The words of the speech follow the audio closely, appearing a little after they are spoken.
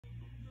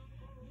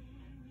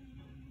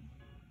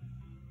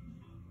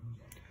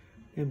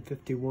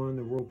M51,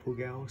 the Whirlpool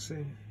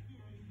galaxy.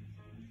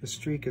 The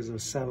streak is a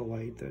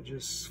satellite that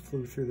just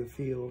flew through the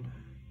field.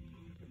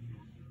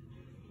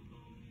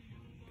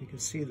 You can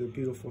see the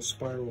beautiful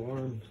spiral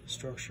arm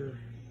structure.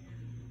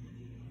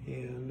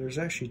 And there's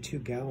actually two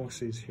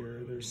galaxies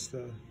here. There's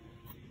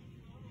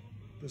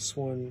this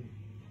one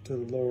to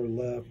the lower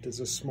left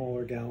is a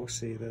smaller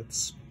galaxy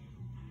that's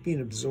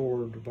being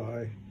absorbed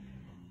by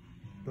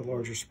the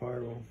larger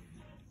spiral.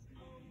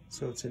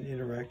 So it's an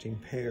interacting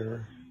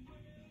pair.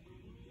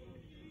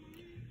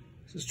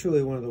 This is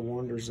truly one of the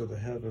wonders of the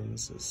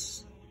heavens,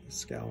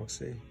 this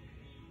galaxy.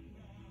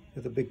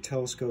 With a big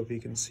telescope,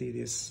 you can see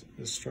this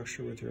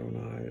structure with your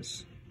own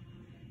eyes.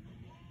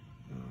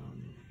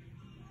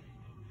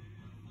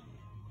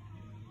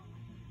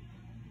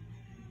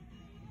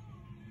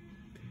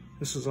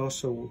 This is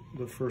also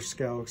the first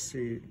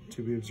galaxy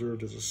to be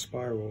observed as a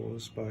spiral. It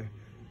was by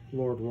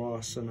Lord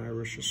Rosse, an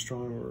Irish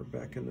astronomer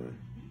back in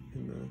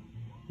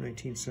the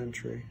 19th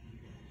century.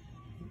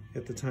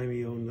 At the time,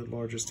 he owned the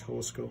largest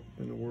telescope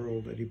in the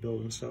world that he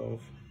built himself.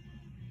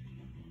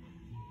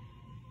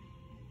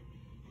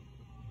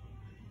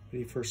 But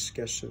he first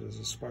sketched it as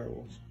a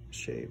spiral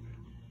shape.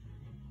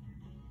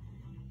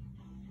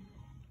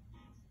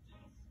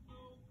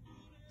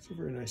 It's a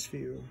very nice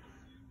view.